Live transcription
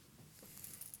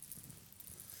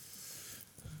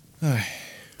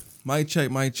Mic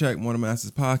check. One of the Masters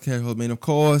podcast host, man. Of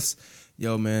course,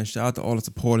 yo, man. Shout out to all the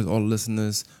supporters, all the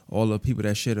listeners, all the people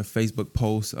that share the Facebook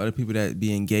posts, other people that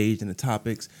be engaged in the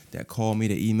topics, that call me,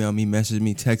 that email me, message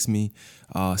me, text me,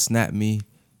 snap me,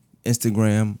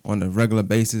 Instagram on a regular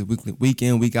basis, week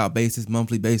in, week out basis,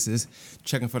 monthly basis,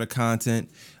 checking for the content.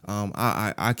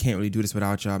 I can't really do this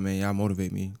without y'all, man. Y'all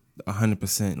motivate me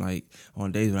 100%. Like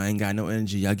on days when I ain't got no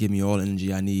energy, y'all give me all the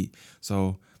energy I need.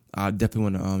 So I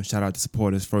definitely want to shout out the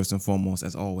supporters first and foremost,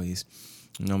 as always.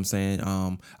 You know what I'm saying?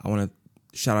 I want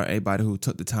to shout out everybody who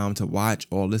took the time to watch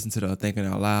or listen to the Thinking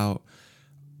Out Loud.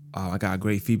 I got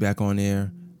great feedback on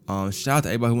there. Shout out to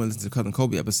everybody who went to listen to the Cousin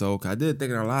Kobe episode. 'Cause I did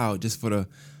Thinking Out Loud just to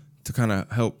kind of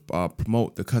help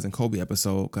promote the Cousin Kobe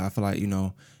episode. 'Cause I feel like,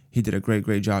 he did a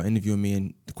great job interviewing me,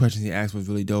 and the questions he asked was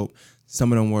really dope.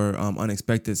 Some of them were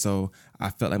unexpected, so I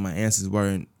felt like my answers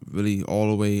weren't really all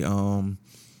the way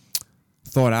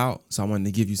thought out. So I wanted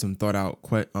to give you some thought out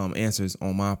answers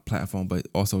on my platform, but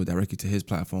also direct you to his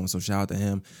platform. So shout out to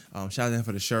him. Shout out to him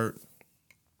for the shirt.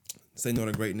 Say no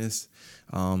to greatness.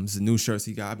 It's the new shirts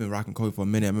he got. I've been rocking Kobe for a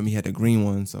minute. I remember he had the green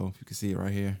one, so if you can see it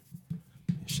right here.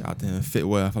 Shout out to him. Fit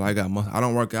well. I feel like I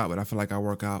don't work out, but I feel like I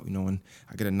work out, and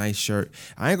I get a nice shirt.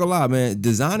 I ain't gonna lie, man.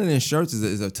 Designing in shirts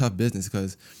is a tough business,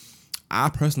 because I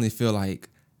personally feel like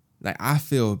I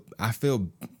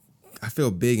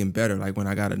feel big and better like when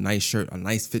I got a nice shirt, a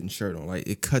nice fitting shirt on. Like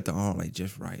it cut the arm like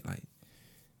just right. Like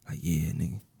yeah,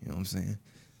 nigga. You know what I'm saying?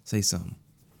 Say something.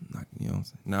 Like, you know what I'm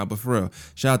saying? Nah, but for real,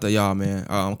 shout out to y'all, man.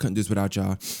 Couldn't do this without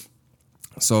y'all.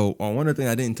 So one of the things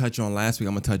I didn't touch on last week,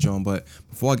 I'm gonna touch on. But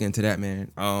before I get into that,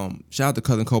 man, shout out to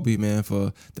Cousin Kobe, man,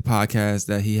 for the podcast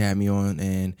that he had me on,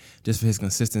 and just for his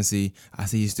consistency. I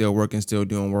see he's still working, still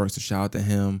doing work. So shout out to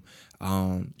him.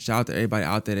 Shout out to everybody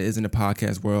out there that is in the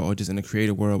podcast world or just in the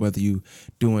creative world, whether you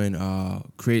doing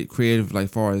creative like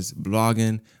far as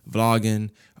blogging,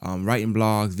 vlogging, writing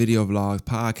blogs, video vlogs,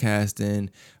 podcasting,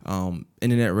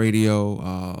 internet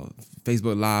radio,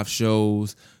 Facebook live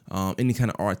shows, any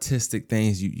kind of artistic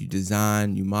things. You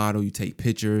design, you model, you take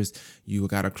pictures, you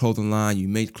got a clothing line, you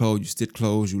make clothes, you stitch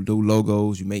clothes, you do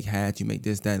logos, you make hats, you make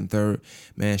this, that, and third.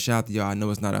 Man, shout out to y'all. I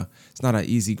know it's not an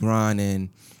easy grind, and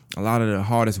a lot of the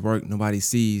hardest work nobody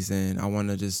sees. And I want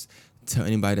to just tell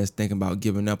anybody that's thinking about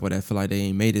giving up, or that feel like they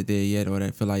ain't made it there yet, or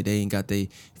that feel like they ain't got their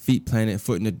feet planted,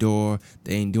 foot in the door,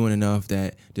 they ain't doing enough,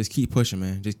 that just keep pushing,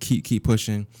 man. Just keep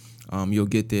pushing. You'll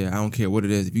get there. I don't care what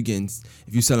it is.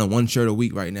 If you're selling one shirt a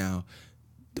week right now,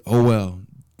 oh well.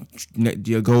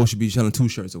 Your goal should be selling 2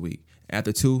 shirts a week.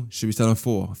 After 2, should be selling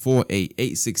 4,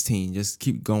 8, 16. Just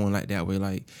keep going like that way.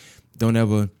 Like, don't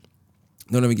ever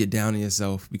get down on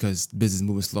yourself because business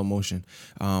moving slow motion.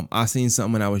 I seen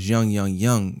something when I was young.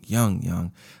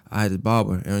 I had a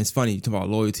barber, and it's funny, you talk about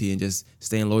loyalty and just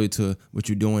staying loyal to what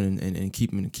you're doing and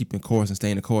keeping course and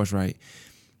staying the course right.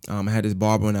 I had this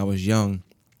barber when I was young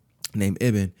named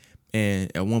Ibn, and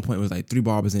at one point it was like 3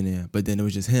 barbers in there, but then it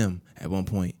was just him at one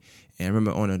point. And I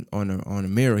remember on a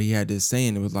mirror he had this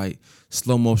saying, it was like,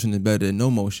 slow motion is better than no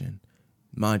motion.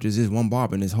 Mind you, there's one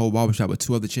barber in this whole barbershop with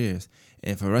 2 other chairs.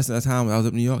 And for the rest of that time when I was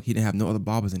up in New York, he didn't have no other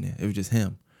barbers in there. It was just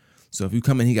him. So if you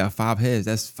come in, he got 5 heads,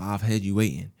 that's 5 heads you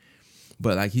waiting.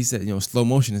 But like he said, slow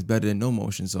motion is better than no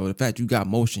motion. So the fact you got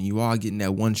motion, you are getting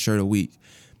that 1 shirt a week.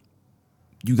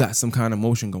 You got some kind of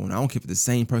motion going. I don't care if it's the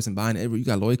same person buying it every. You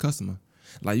got a loyal customer.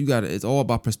 Like it's all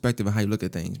about perspective and how you look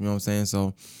at things. You know what I'm saying?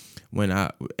 So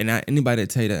anybody that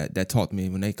tell you that talk to me,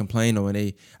 when they complain or when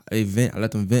they vent, I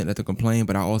let them vent, let them complain.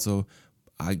 But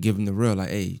I give them the real, like,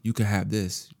 hey, you can have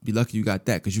this. Be lucky you got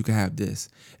that, because you can have this.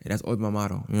 And that's always my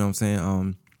motto. You know what I'm saying?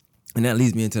 And that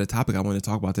leads me into the topic I wanted to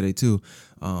talk about today too.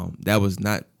 That was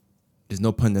not. There's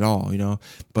no pun at all,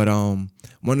 But one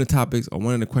of the topics, or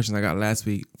one of the questions I got last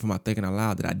week for my Thinking Out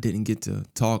Loud that I didn't get to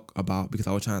talk about because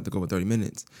I was trying to go over 30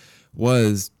 minutes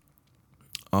was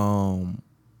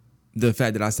the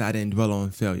fact that I said I didn't dwell on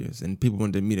failures, and people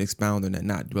wanted me to expound on that,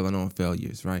 not dwelling on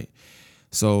failures, right?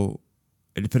 So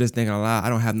for this Thinking Out Loud, I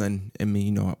don't have nothing in me,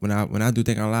 when I do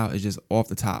Thinking Out Loud, it's just off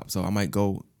the top. So I might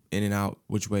go in and out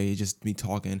which way, it's just me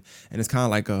talking, and it's kind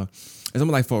of like it's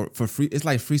almost like for free. It's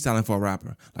like freestyling for a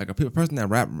rapper, like a person that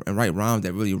rap and write rhymes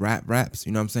that really raps.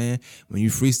 You know what I'm saying? When you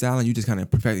freestyling, you just kind of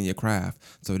perfecting your craft.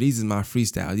 So these is my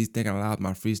freestyle. These Thinking Out Loud is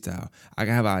my freestyle. I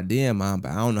can have an idea in mind,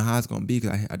 but I don't know how it's gonna be,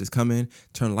 because I just come in,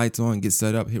 turn the lights on, get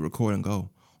set up, hit record, and go.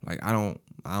 Like I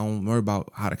don't worry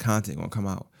about how the content gonna come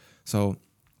out. So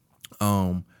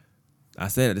I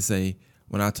said it to say,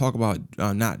 when I talk about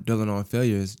not dwelling on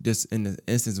failures, just in the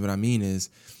instance, what I mean is,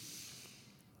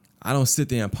 I don't sit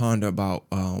there and ponder about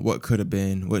what could have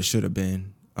been, what should have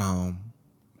been.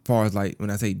 far as like when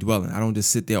I say dwelling, I don't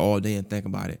just sit there all day and think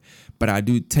about it, but I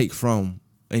do take from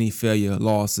any failure,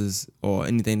 losses, or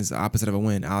anything that's the opposite of a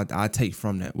win. I take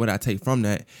from that. What I take from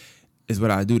that is what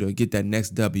I do to get that next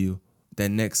W, that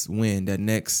next win, that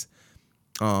next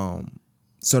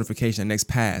certification, that next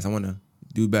pass. I want to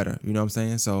do better. You know what I'm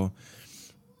saying? So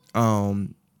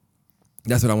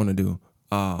that's what I want to do.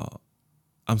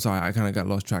 I'm sorry, I kind of got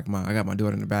lost track. I got my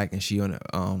daughter in the back, and she on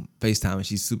FaceTime, and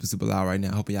she's super, super loud right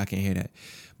now. Hoping y'all can't hear that.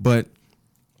 But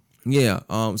yeah,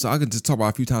 so I could just talk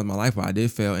about a few times in my life where I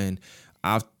did fail, and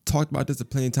I've talked about this a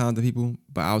plenty of times to people,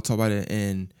 but I'll talk about it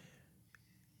in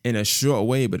a short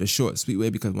way, but a short, sweet way,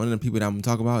 because one of the people that I'm gonna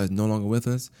talk about is no longer with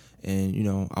us, and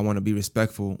I want to be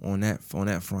respectful on that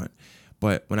front.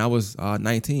 But when I was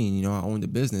 19, I owned a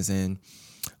business, and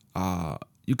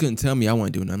you couldn't tell me I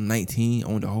wasn't doing it. I'm 19,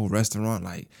 owned a whole restaurant.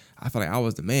 Like, I felt like I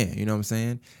was the man. You know what I'm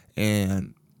saying?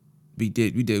 And we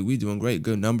doing great,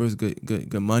 good numbers,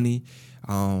 good money.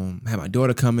 Had my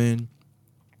daughter come in.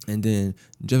 And then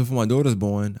just before my daughter's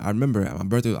born, I remember my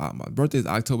birthday is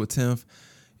October 10th,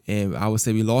 and I would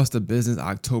say we lost the business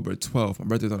October 12th. My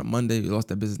birthday was on a Monday. We lost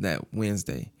the business that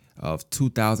Wednesday of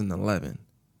 2011.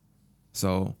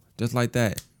 So just like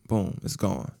that, boom, it's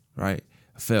gone, right?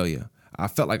 A failure. I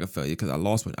felt like a failure because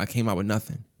I came out with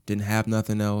nothing. Didn't have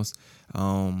nothing else.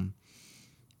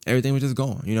 Everything was just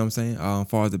gone. You know what I'm saying? As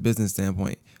far as the business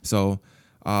standpoint. So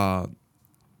I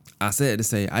said to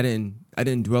say I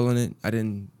didn't dwell on it. I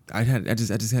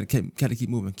just had to keep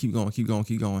moving, keep going.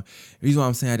 The reason why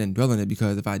I'm saying I didn't dwell on it,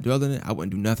 because if I dwelled on it, I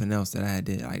wouldn't do nothing else that I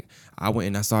did. Like, I went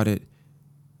and I started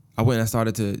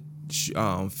to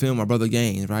film my brother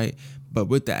games, right? But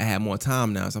with that, I had more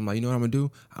time now, so I'm like, you know what I'm gonna do?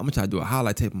 I'm gonna try to do a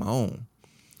highlight tape of my own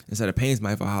instead of paying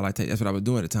somebody for a highlight tape. That's what I was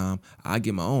doing at the time. I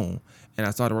get my own, and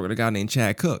I started working with a guy named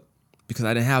Chad Cook because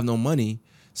I didn't have no money,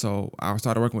 so I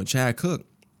started working with Chad Cook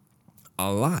a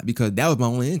lot because that was my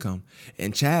only income.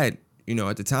 And Chad,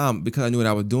 at the time, because I knew what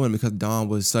I was doing, because Don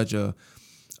was such a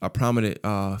prominent,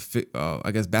 I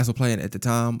guess, basketball player at the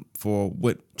time for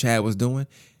what Chad was doing,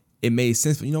 it made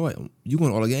sense. But you know what? You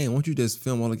going to all the games. Why don't you just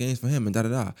film all the games for him and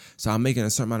da-da-da? So I'm making a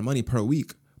certain amount of money per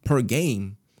week, per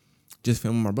game, just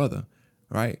filming my brother,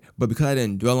 right? But because I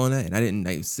didn't dwell on that and I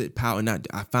didn't sit, pout, and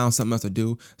I found something else to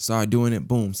do, started doing it,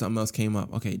 boom, something else came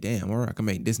up. Okay, damn, all right, I can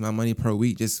make this amount of money per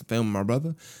week just filming my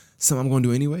brother. Something I'm going to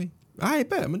do anyway. All right,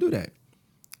 bet, I'm going to do that.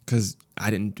 Because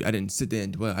I didn't sit there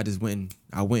and dwell. I just went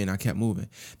and I kept moving.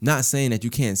 Not saying that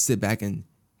you can't sit back and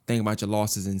think about your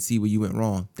losses and see where you went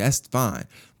wrong. That's fine.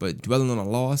 But dwelling on a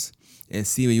loss and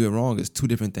see where you went wrong is two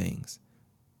different things,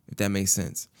 if that makes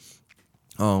sense.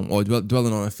 Or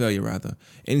dwelling on a failure, rather.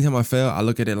 Anytime I fail, I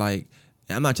look at it like,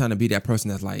 I'm not trying to be that person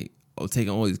that's like,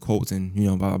 taking all these quotes and,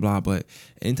 blah, blah, blah. But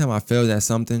anytime I failed at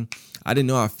something, I didn't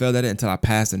know I failed at it until I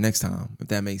passed the next time, if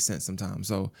that makes sense sometimes.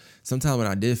 So sometimes when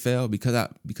I did fail, because I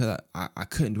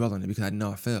couldn't dwell on it because I didn't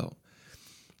know I failed.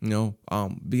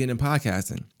 Beginning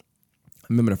podcasting. I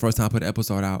remember the first time I put an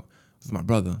episode out with my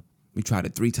brother. We tried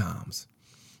it 3 times.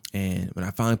 And when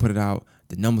I finally put it out,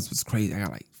 the numbers was crazy. I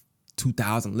got like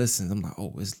 2,000 listens. I'm like,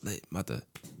 oh, it's lit. About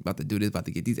to do this, about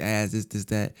to get these ads, this,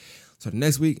 that. So the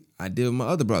next week, I did with my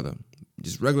other brother,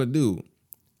 just regular dude.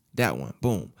 That one,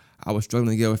 boom. I was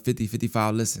struggling to get over 50,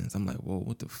 55 listens. I'm like, whoa,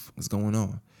 what the what's going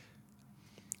on?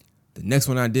 The next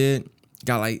one I did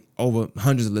got like over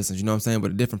hundreds of listens, you know what I'm saying? But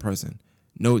a different person.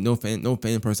 No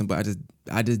fan person, but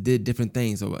I just did different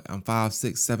things. So I'm 5,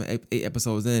 6, 7, 8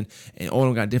 episodes in, and all of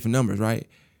them got different numbers, right?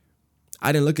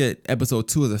 I didn't look at episode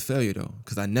 2 as a failure though,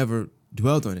 because I never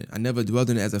dwelled on it. I never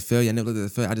dwelled on it as a failure. I never looked at it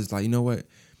as a failure. I just like, you know what?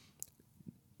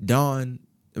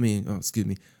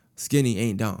 Skinny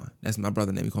ain't Don. That's my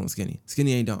brother's name. We call him Skinny.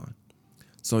 Skinny ain't Don.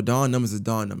 So Don numbers is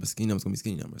Don numbers. Skinny numbers gonna be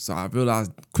skinny numbers. So I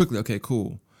realized quickly, okay,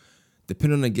 cool.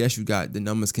 Depending on the guest you got, the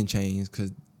numbers can change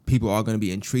because people are gonna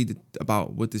be intrigued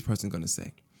about what this person's gonna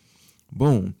say.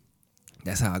 Boom.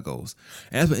 That's how it goes.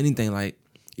 And that's with anything, like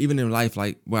even in life,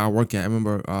 like where I work at. I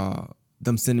remember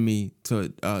them sending me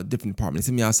to a different department. They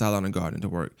sent me outside on the garden to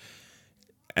work.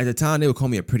 At the time, they would call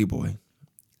me a pretty boy.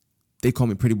 They called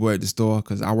me pretty boy at the store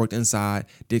because I worked inside,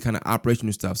 did kind of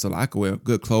operational stuff. So I could wear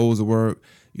good clothes to work,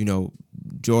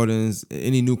 Jordans,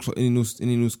 any new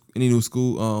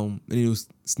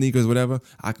sneakers, whatever.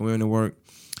 I can wear them to work.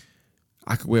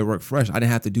 I could wear work fresh. I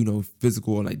didn't have to do no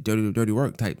physical or like dirty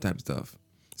work type stuff.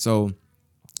 So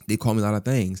they called me a lot of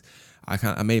things.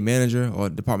 I made manager or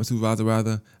department supervisor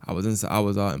rather. I was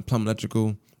in plumbing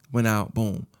electrical. Went out,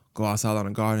 boom, go outside on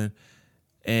the garden,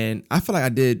 and I feel like I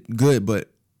did good, but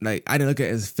like I didn't look at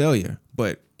it as failure,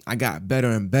 but I got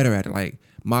better and better at it. Like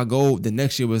my goal the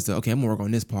next year was I'm gonna work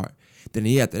on this part. Then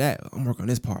the year after that, I'm working on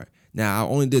this part. Now I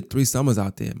only did 3 summers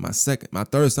out there. My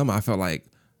third summer, I felt like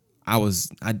I was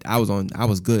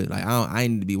good. Like I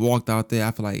didn't need to be walked out there.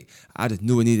 I feel like I just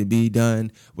knew what needed to be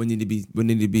done, what needed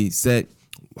to be set,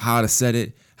 how to set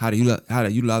it, how to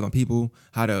utilize my people,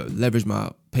 how to leverage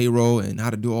my payroll, and how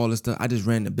to do all this stuff. I just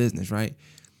ran the business, right?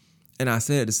 And I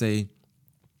said to say,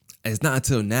 it's not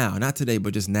until now, not today,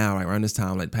 but just now, like around this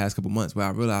time, like past couple months, where I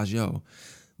realized,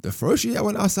 the first year I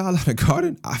went outside of the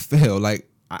garden, I failed. Like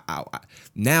I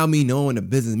now me knowing the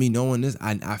business, me knowing this,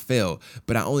 I failed.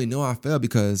 But I only know I failed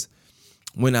because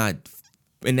when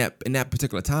in that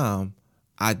particular time,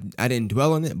 I didn't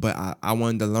dwell on it, but I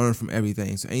wanted to learn from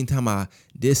everything. So anytime I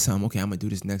did something, okay, I'm gonna do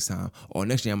this next time, or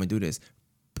next year I'm gonna do this.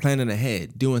 Planning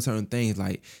ahead, doing certain things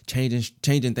like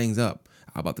changing things up.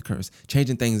 I'm about to curse.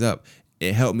 Changing things up.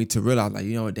 It helped me to realize, like,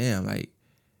 damn, like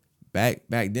back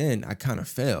then I kind of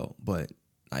failed, but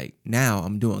like now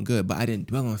I'm doing good. But I didn't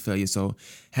dwell on failure. So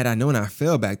had I known I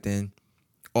failed back then,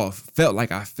 or felt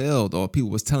like I failed, or people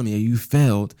was telling me, you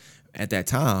failed at that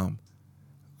time,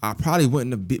 I probably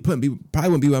wouldn't be where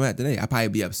I'm at today. I'd probably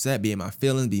be upset, be in my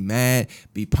feelings, be mad,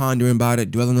 be pondering about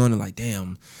it, dwelling on it, like,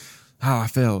 damn, how I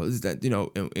failed. Is that,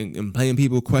 and playing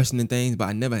people, questioning things, but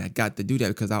I never got to do that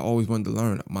because I always wanted to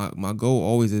learn. My goal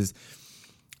always is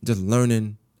just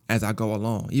learning as I go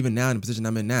along. Even now in the position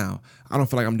I'm in now, I don't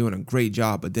feel like I'm doing a great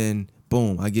job, but then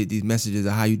boom, I get these messages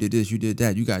of how you did this, you did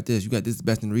that, you got this the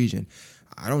best in the region.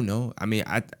 I don't know. I mean,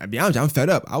 I be honest, I'm fed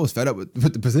up. I was fed up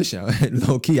with the position.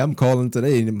 Low key, I'm calling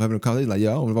today and having a conversation like, I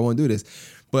don't know if I want to do this.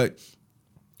 But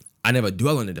I never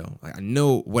dwell on it though. Like, I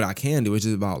know what I can do. It's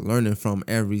just about learning from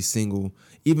every single,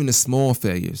 even the small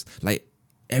failures. Like,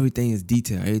 everything is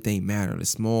detailed. Everything matters. The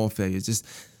small failures. Just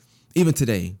even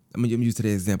today. I'm gonna use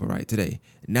today's example, right? Today,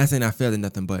 not saying I failed at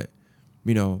nothing, but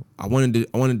I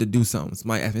wanted to do something.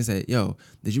 Somebody asked me, said, "Yo,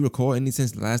 did you record any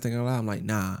since the last thing I lied?" I'm like,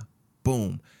 "Nah."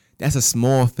 Boom. That's a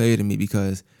small failure to me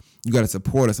because you got to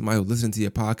support somebody who's listening to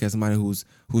your podcast, somebody who's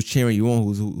cheering you on,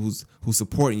 who's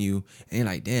supporting you, and you're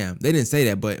like, damn. They didn't say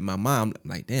that, but in my mind,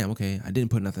 I'm like, damn, okay, I didn't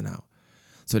put nothing out.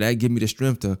 So that gave me the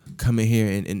strength to come in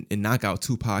here and knock out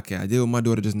 2 podcasts. I did with my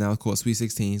daughter just now. It's called Sweet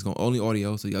 16. It's going only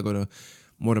audio, so y'all go to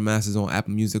More Than Masters on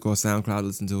Apple Music or SoundCloud to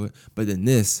listen to it. But then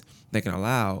this, Thinking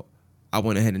Aloud, I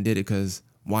went ahead and did it because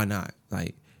why not?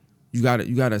 Like, you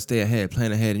gotta stay ahead,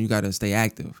 plan ahead, and you gotta stay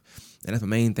active. And that's the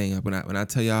main thing. When I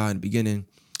tell y'all in the beginning,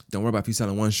 don't worry about if you're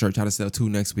selling 1 shirt, try to sell 2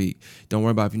 next week. Don't worry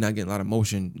about if you're not getting a lot of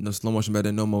motion. No slow motion better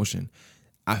than no motion.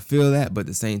 I feel that, but at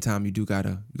the same time, you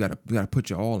gotta put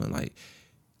your all in. Like,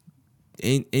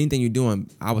 anything you're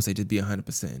doing, I would say just be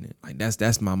 100% in it. Like,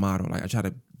 that's my motto. Like, I try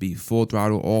to be full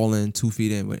throttle, all in, 2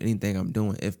 feet in with anything I'm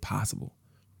doing, if possible.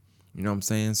 You know what I'm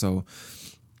saying? So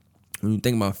when you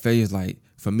think about failures, like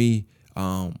for me,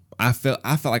 I felt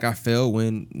like I failed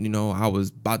when, I was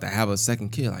about to have a second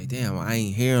kid. Like, damn, I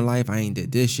ain't here in life. I ain't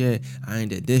did this yet.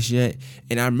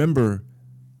 And I remember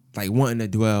like wanting to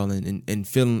dwell and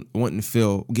wanting to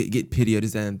feel, get pity or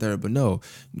this, that, and third. But no,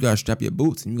 you gotta strap your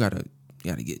boots and you gotta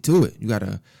get to it. You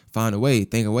gotta find a way,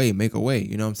 think a way, make a way.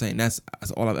 You know what I'm saying? That's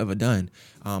all I've ever done.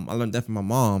 I learned that from my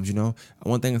moms.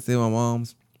 One thing I say with my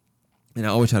moms, and I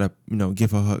always try to,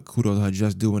 give her kudos, her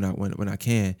just due when I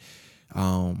can.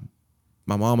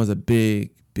 My mom was a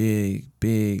big reason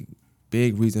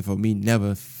for me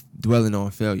never dwelling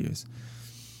on failures.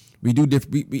 We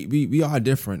are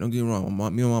different. Don't get me wrong. Me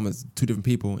and my mom is 2 different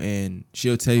people, and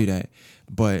she'll tell you that.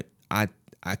 But I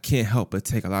can't help but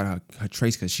take a lot of her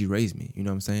traits because she raised me. You know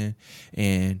what I'm saying?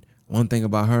 And one thing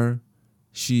about her,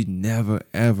 she never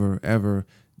ever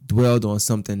dwelled on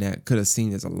something that could have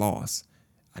seen as a loss.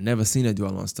 I never seen her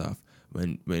dwell on stuff.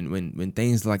 When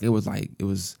things like it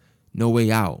was no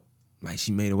way out. Like,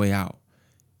 she made a way out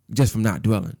just from not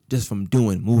dwelling, just from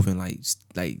moving. Like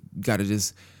you gotta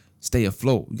just stay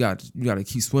afloat. You gotta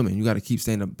keep swimming. You gotta keep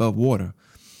staying above water.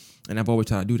 And I've always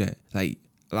tried to do that. Like,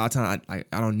 a lot of times I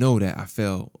don't know that I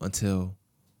fell until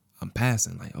I'm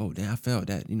passing. Like, oh damn, I felt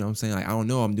that. You know what I'm saying? Like, I don't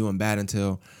know I'm doing bad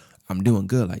until I'm doing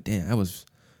good. Like, damn, that was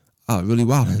really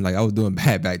wild. Like, I was doing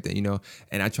bad back then.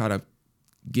 And I try to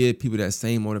give people that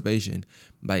same motivation.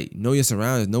 Like, know your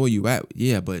surroundings, know where you at.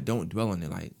 Yeah, but don't dwell on it.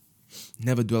 Like,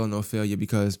 never dwell on no failure,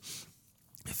 because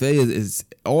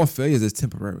all failures is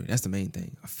temporary. That's the main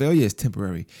thing. A failure is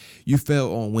temporary. You fail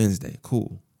on Wednesday,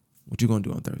 cool. What you gonna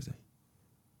do on Thursday?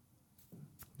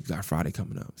 You got Friday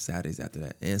coming up, Saturdays after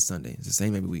that, and Sunday. It's the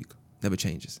same every week. Never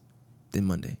changes. Then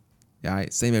Monday. All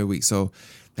right, same every week. So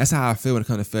that's how I feel when it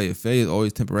comes to failure. Failure is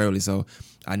always temporarily. So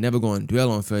I never go and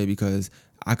dwell on failure, because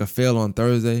I could fail on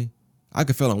Thursday. I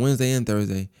could fail on Wednesday and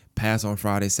Thursday, pass on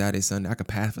Friday, Saturday, Sunday. I could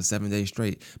pass for 7 days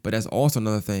straight. But that's also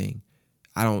another thing.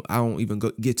 I don't even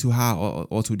get too high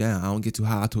or too down. I don't get too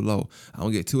high or too low. I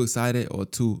don't get too excited or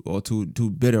too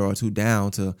bitter or too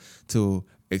down to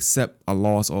accept a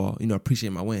loss or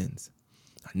appreciate my wins.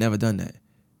 I never done that.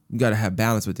 You gotta have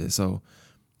balance with this. So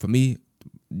for me,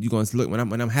 you're going to look when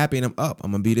I'm happy and I'm up,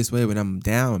 I'm gonna be this way. When I'm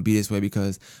down, I'm gonna be this way,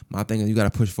 because my thing is you gotta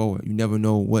push forward. You never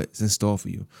know what's in store for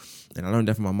you. And I learned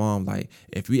that from my mom. Like,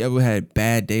 if we ever had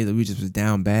bad days or we just was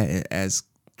down bad, and as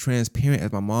transparent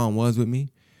as my mom was with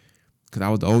me, because I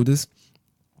was the oldest,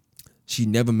 she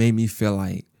never made me feel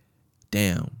like,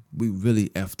 damn, we really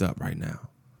effed up right now.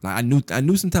 Like, I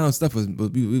knew sometimes stuff was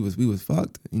we was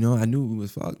fucked. I knew we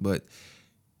was fucked, but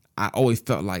I always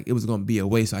felt like it was gonna be a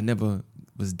way. So I never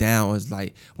was down. I was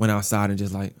like, went outside and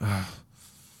just like, like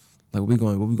what we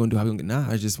gonna do? How we gonna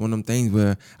Nah, it's just one of them things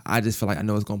where I just feel like I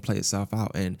know it's gonna play itself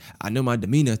out. And I know my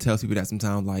demeanor tells people that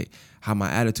sometimes, like how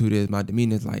my attitude is. My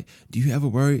demeanor is like, do you ever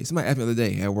worry? Somebody asked me the other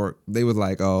day at work. They was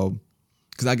like,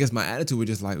 because I guess my attitude was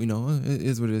just like, it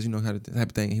is what it is, kind of type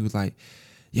of thing. And he was like,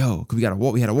 yo, cause we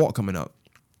had a walk coming up.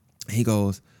 And he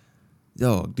goes,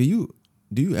 yo, do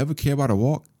you ever care about a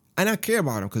walk? And I care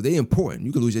about them because they're important.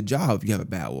 You could lose your job if you have a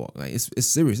bad walk. Like, it's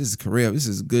serious. This is career. This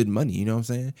is good money. You know what I'm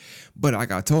saying? But like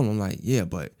I told him, I'm like, yeah,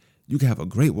 but you can have a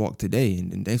great walk today,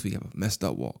 and then next week you have a messed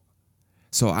up walk.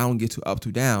 So I don't get too up,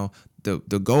 too down. The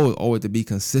goal is always to be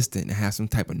consistent and have some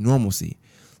type of normalcy,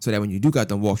 so that when you do got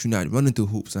them walks, you're not running through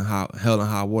hoops and hell and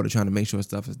high water trying to make sure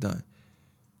stuff is done.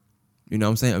 You know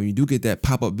what I'm saying? When you do get that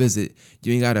pop-up visit,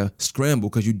 you ain't got to scramble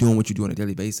because you're doing what you do on a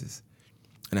daily basis.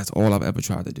 And that's all I've ever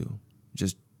tried to do.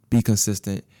 Just be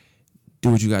consistent,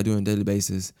 do what you got to do on a daily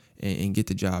basis, and get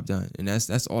the job done. And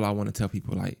that's all I want to tell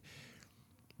people. Like,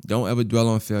 don't ever dwell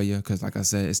on failure, because like I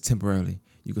said, it's temporarily.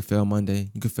 You could fail Monday,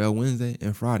 you could fail Wednesday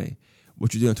and Friday.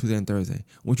 What you do on Tuesday and Thursday,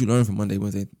 what you learn from Monday,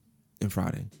 Wednesday, and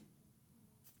Friday.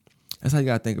 That's how you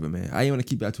gotta think of it, man. I ain't want to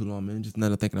keep that too long, man. Just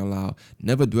another thinking out loud.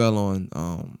 Never dwell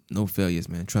on no failures,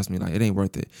 man. Trust me, like, it ain't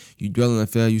worth it. You dwell on a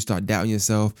failure, you start doubting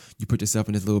yourself. You put yourself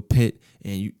in this little pit,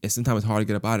 and sometimes it's hard to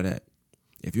get up out of that.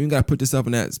 If you ain't gotta put yourself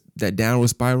in that downward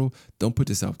spiral, don't put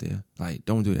yourself there. Like,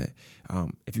 don't do that.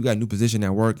 If you got a new position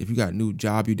at work, if you got a new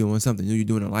job you're doing, something new you're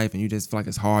doing in life, and you just feel like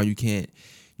it's hard, you can't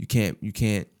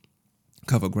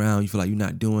cover ground, you feel like you're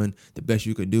not doing the best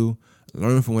you could do,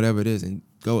 learn from whatever it is and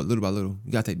go little by little.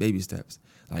 You gotta take baby steps.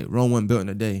 Like, Rome wasn't built in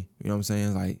a day. You know what I'm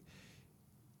saying? Like,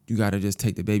 you gotta just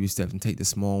take the baby steps and take the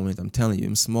small wins. I'm telling you,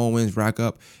 them small wins rack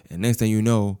up, and next thing you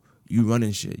know, you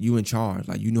running shit. You in charge.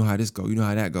 Like, you know how this go. You know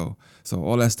how that go. So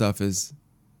all that stuff is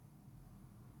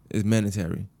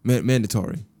mandatory.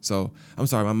 So I'm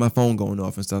sorry, my phone going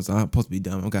off and stuff. So I'm supposed to be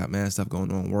done. I got mad stuff going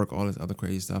on, work, all this other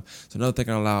crazy stuff. So another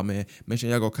thinking out loud, man. Make sure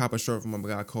y'all go cop a shirt from my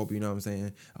guy Kobe. You know what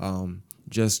I'm saying?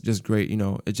 Just great.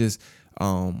 It's just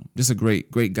a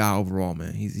great guy overall,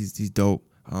 man. He's dope.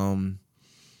 Man,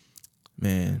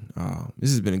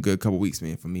 this has been a good couple weeks,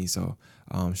 man, for me. So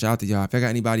shout out to y'all. If I got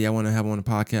anybody I want to have on the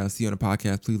podcast, see on the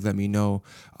podcast, please let me know.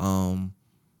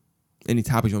 Any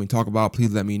topics you want me to talk about,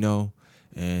 please let me know.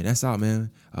 And that's out, man.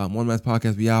 One Man's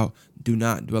Podcast, we out. Do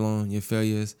not dwell on your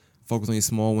failures. Focus on your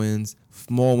small wins.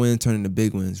 Small wins turn into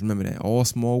big wins. Remember that. All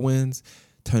small wins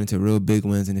turn into real big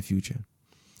wins in the future.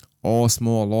 All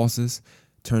small losses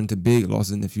turn into big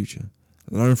losses in the future.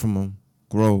 Learn from them.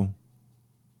 Grow.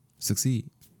 Succeed.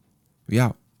 We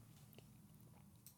out.